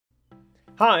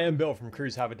Hi, I'm Bill from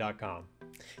CruiseHabit.com.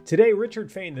 Today,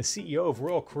 Richard Fain, the CEO of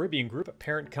Royal Caribbean Group, a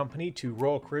parent company to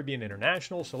Royal Caribbean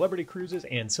International, Celebrity Cruises,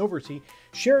 and Silversea,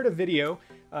 shared a video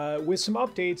with some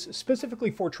updates specifically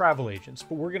for travel agents,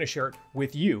 but we're going to share it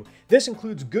with you. This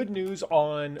includes good news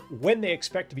on when they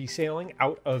expect to be sailing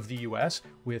out of the US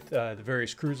with the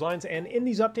various cruise lines, and in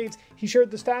these updates, he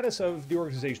shared the status of the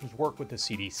organization's work with the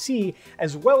CDC,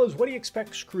 as well as what he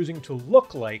expects cruising to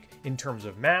look like in terms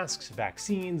of masks,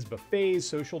 vaccines, buffets,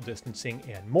 social distancing,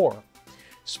 and more.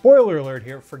 Spoiler alert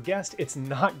here, for guests, it's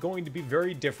not going to be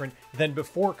very different than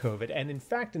before COVID, and in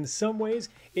fact, in some ways,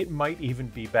 it might even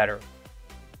be better.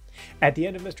 At the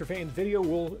end of Mr. Fain's video,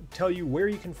 we'll tell you where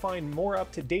you can find more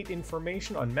up-to-date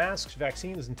information on masks,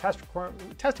 vaccines, and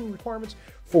testing requirements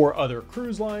for other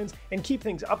cruise lines, and keep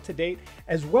things up to date,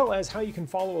 as well as how you can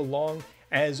follow along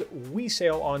as we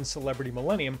sail on Celebrity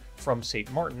Millennium from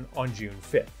St. Martin on June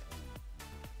 5th.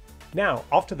 Now,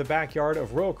 off to the backyard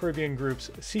of Royal Caribbean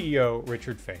Group's CEO,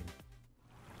 Richard Fain.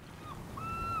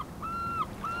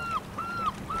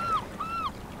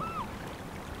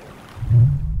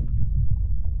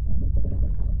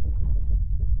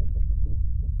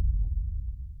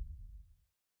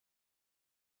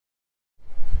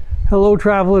 Hello,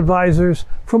 travel advisors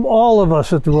from all of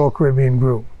us at the Royal Caribbean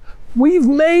Group. We've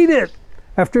made it!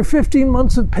 After 15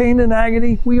 months of pain and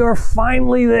agony, we are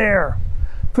finally there.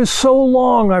 For so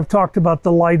long, I've talked about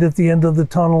the light at the end of the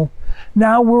tunnel.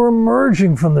 Now we're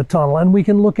emerging from the tunnel and we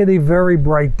can look at a very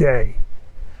bright day.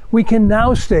 We can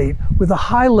now state with a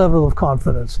high level of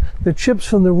confidence that ships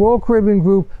from the Royal Caribbean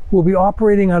Group will be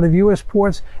operating out of U.S.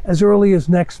 ports as early as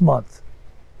next month.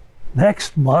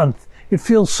 Next month. It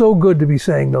feels so good to be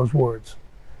saying those words.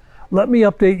 Let me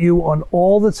update you on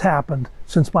all that's happened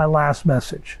since my last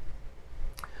message.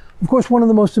 Of course, one of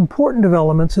the most important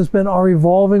developments has been our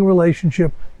evolving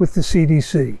relationship with the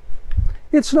CDC.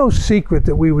 It's no secret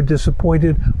that we were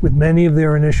disappointed with many of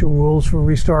their initial rules for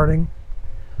restarting.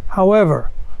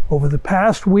 However, over the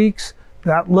past weeks,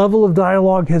 that level of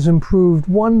dialogue has improved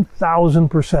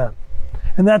 1,000%.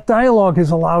 And that dialogue has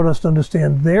allowed us to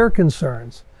understand their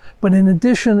concerns. But in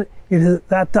addition,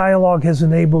 that dialogue has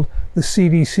enabled the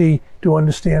CDC to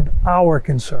understand our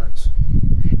concerns.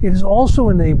 It has also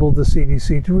enabled the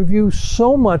CDC to review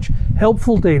so much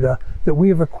helpful data that we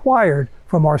have acquired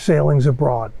from our sailings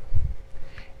abroad.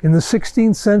 In the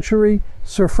 16th century,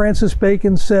 Sir Francis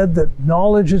Bacon said that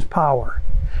knowledge is power,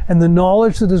 and the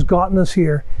knowledge that has gotten us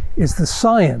here is the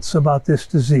science about this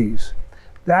disease.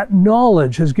 That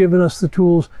knowledge has given us the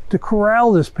tools to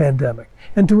corral this pandemic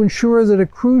and to ensure that a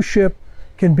cruise ship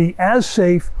can be as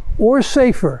safe or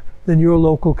safer than your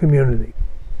local community.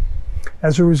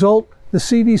 As a result, the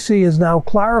CDC has now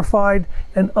clarified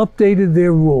and updated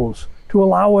their rules to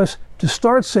allow us to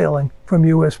start sailing from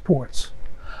U.S. ports.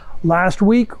 Last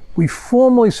week, we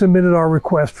formally submitted our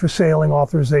request for sailing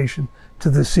authorization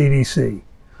to the CDC.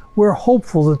 We're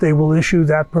hopeful that they will issue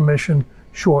that permission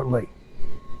shortly.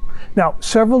 Now,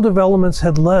 several developments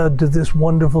had led to this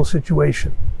wonderful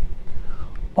situation.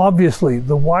 Obviously,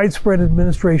 the widespread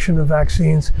administration of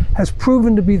vaccines has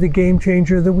proven to be the game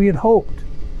changer that we had hoped.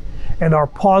 And our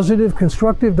positive,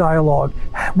 constructive dialogue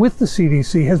with the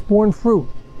CDC has borne fruit.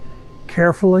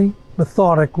 Carefully,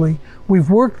 methodically, we've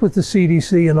worked with the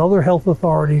CDC and other health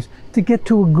authorities to get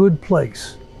to a good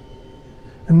place.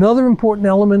 Another important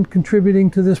element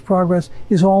contributing to this progress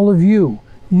is all of you.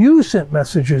 You sent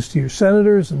messages to your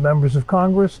senators and members of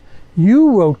Congress.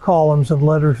 You wrote columns and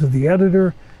letters to the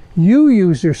editor. You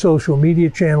used your social media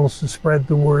channels to spread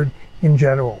the word in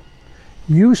general.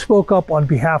 You spoke up on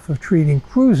behalf of treating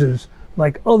cruises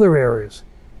like other areas,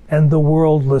 and the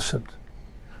world listened.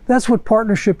 That's what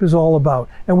partnership is all about,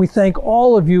 and we thank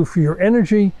all of you for your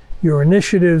energy, your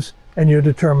initiatives, and your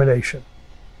determination.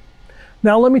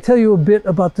 Now let me tell you a bit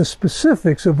about the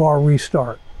specifics of our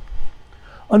restart.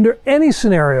 Under any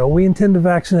scenario, we intend to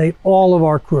vaccinate all of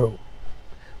our crew.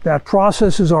 That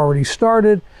process has already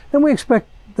started, and we expect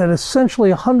that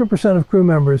essentially 100% of crew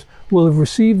members will have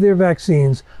received their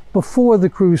vaccines before the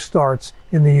cruise starts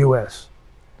in the U.S.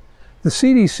 The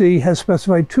CDC has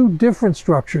specified two different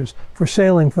structures for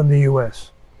sailing from the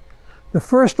U.S. The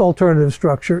first alternative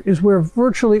structure is where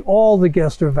virtually all the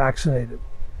guests are vaccinated.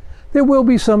 There will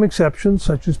be some exceptions,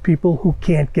 such as people who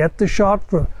can't get the shot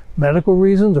for medical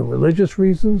reasons or religious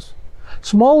reasons.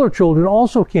 Smaller children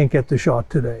also can't get the shot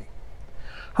today.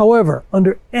 However,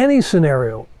 under any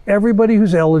scenario, everybody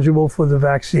who's eligible for the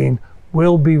vaccine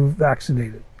will be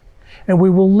vaccinated. And we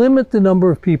will limit the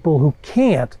number of people who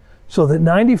can't so that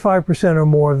 95% or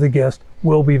more of the guests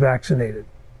will be vaccinated.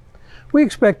 We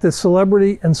expect that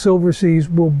Celebrity and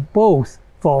Silverseas will both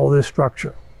follow this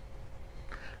structure.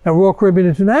 Now, Royal Caribbean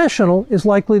International is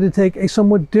likely to take a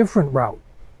somewhat different route.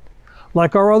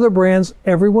 Like our other brands,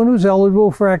 everyone who's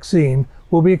eligible for vaccine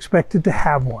will be expected to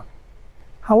have one.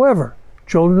 However,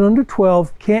 children under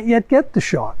 12 can't yet get the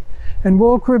shot, and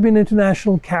Royal Caribbean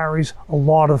International carries a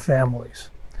lot of families.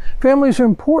 Families are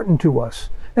important to us,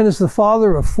 and as the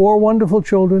father of 4 wonderful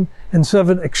children and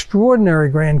 7 extraordinary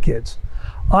grandkids,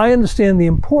 I understand the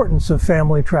importance of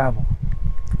family travel.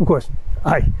 Of course,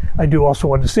 I do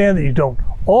also understand that you don't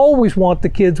always want the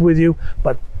kids with you,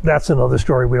 but that's another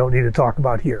story we don't need to talk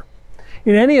about here.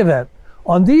 In any event,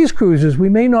 on these cruises, we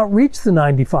may not reach the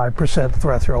 95%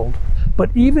 threshold, but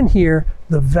even here,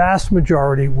 the vast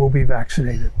majority will be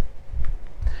vaccinated.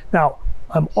 Now,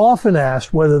 I'm often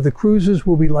asked whether the cruises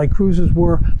will be like cruises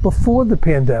were before the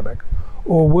pandemic,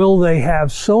 or will they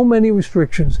have so many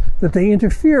restrictions that they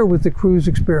interfere with the cruise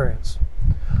experience?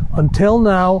 Until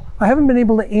now, I haven't been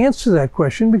able to answer that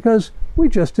question because we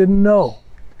just didn't know.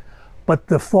 But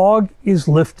the fog is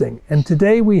lifting, and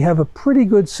today we have a pretty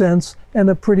good sense and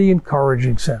a pretty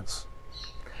encouraging sense.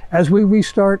 As we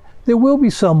restart, there will be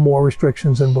some more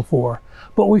restrictions than before,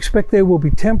 but we expect they will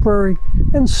be temporary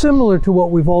and similar to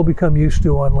what we've all become used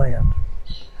to on land.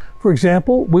 For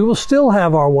example, we will still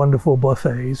have our wonderful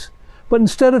buffets, but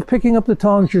instead of picking up the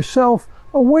tongs yourself,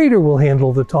 a waiter will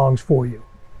handle the tongs for you.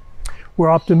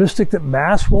 We're optimistic that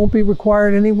masks won't be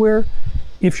required anywhere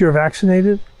if you're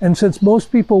vaccinated, and since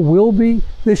most people will be,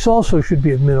 this also should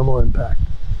be of minimal impact.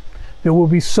 There will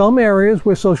be some areas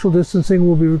where social distancing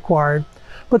will be required,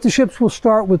 but the ships will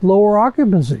start with lower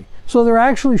occupancy, so there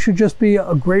actually should just be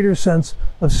a greater sense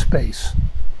of space.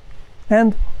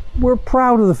 And we're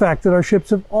proud of the fact that our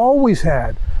ships have always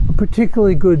had a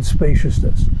particularly good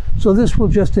spaciousness, so this will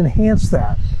just enhance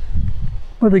that,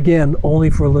 but again, only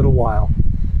for a little while.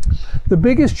 The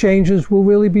biggest changes will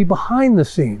really be behind the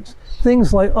scenes,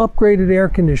 things like upgraded air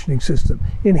conditioning system,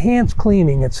 enhanced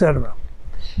cleaning, etc.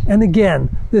 And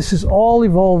again, this is all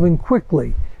evolving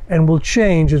quickly and will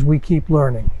change as we keep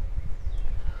learning.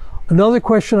 Another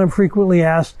question I'm frequently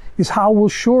asked is how will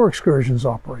shore excursions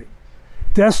operate?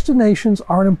 Destinations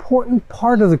are an important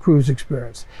part of the cruise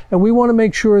experience, and we want to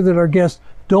make sure that our guests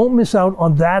don't miss out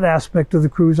on that aspect of the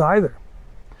cruise either.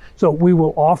 So we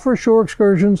will offer shore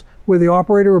excursions where the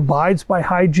operator abides by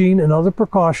hygiene and other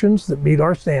precautions that meet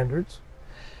our standards.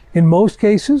 In most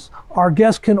cases, our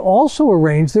guests can also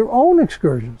arrange their own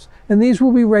excursions, and these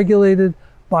will be regulated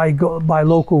by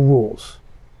local rules.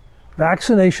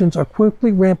 Vaccinations are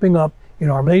quickly ramping up in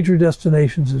our major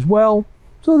destinations as well,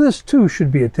 so this too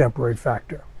should be a temporary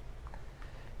factor.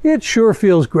 It sure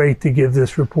feels great to give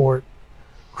this report.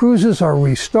 Cruises are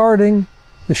restarting.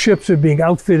 The ships are being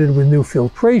outfitted with new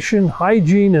filtration,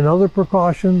 hygiene, and other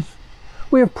precautions.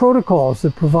 We have protocols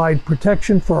that provide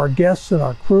protection for our guests and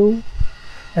our crew.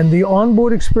 And the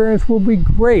onboard experience will be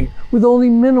great with only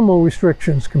minimal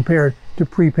restrictions compared to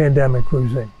pre-pandemic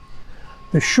cruising.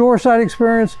 The shoreside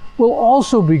experience will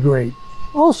also be great,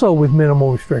 also with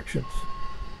minimal restrictions.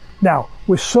 Now,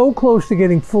 we're so close to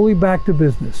getting fully back to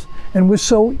business, and we're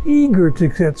so eager to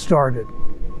get started.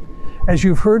 As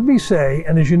you've heard me say,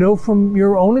 and as you know from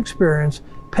your own experience,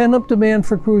 pent-up demand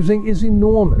for cruising is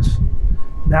enormous.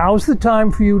 Now's the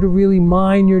time for you to really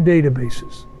mine your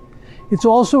databases. It's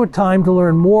also a time to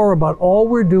learn more about all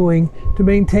we're doing to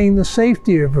maintain the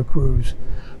safety of a cruise,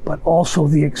 but also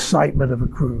the excitement of a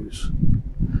cruise.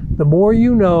 The more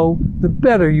you know, the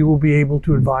better you will be able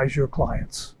to advise your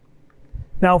clients.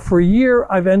 Now, for a year,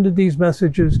 I've ended these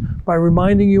messages by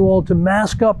reminding you all to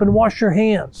mask up and wash your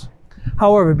hands.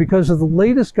 However, because of the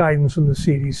latest guidance from the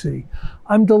CDC,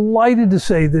 I'm delighted to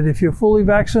say that if you're fully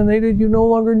vaccinated, you no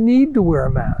longer need to wear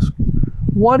a mask.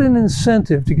 What an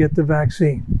incentive to get the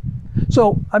vaccine.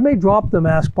 So I may drop the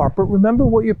mask part, but remember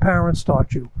what your parents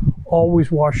taught you.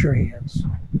 Always wash your hands.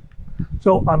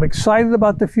 So I'm excited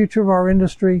about the future of our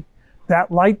industry.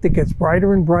 That light that gets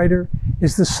brighter and brighter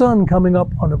is the sun coming up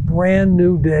on a brand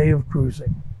new day of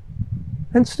cruising.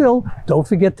 And still, don't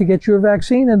forget to get your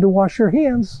vaccine and to wash your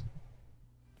hands.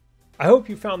 I hope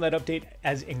you found that update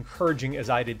as encouraging as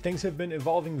I did. Things have been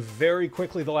evolving very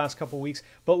quickly the last couple weeks,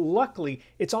 but luckily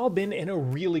it's all been in a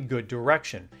really good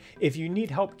direction. If you need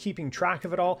help keeping track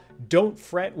of it all, don't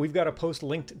fret. We've got a post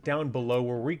linked down below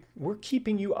where we're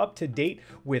keeping you up to date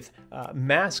with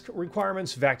mask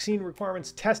requirements, vaccine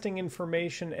requirements, testing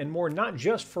information, and more, not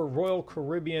just for Royal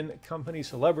Caribbean Company,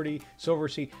 Celebrity,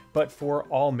 Silversea, but for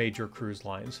all major cruise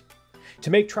lines.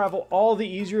 To make travel all the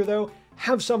easier though,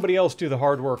 have somebody else do the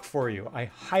hard work for you. I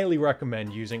highly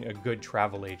recommend using a good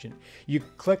travel agent. You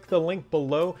click the link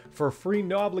below for a free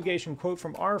no obligation quote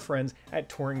from our friends at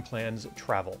TouringPlans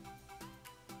Travel.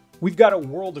 We've got a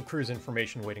world of cruise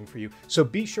information waiting for you, so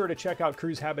be sure to check out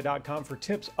cruisehabit.com for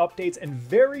tips, updates, and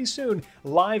very soon,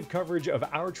 live coverage of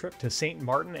our trip to St.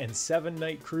 Martin and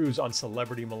 7-night cruise on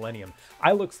Celebrity Millennium.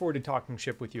 I look forward to talking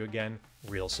ship with you again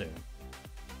real soon.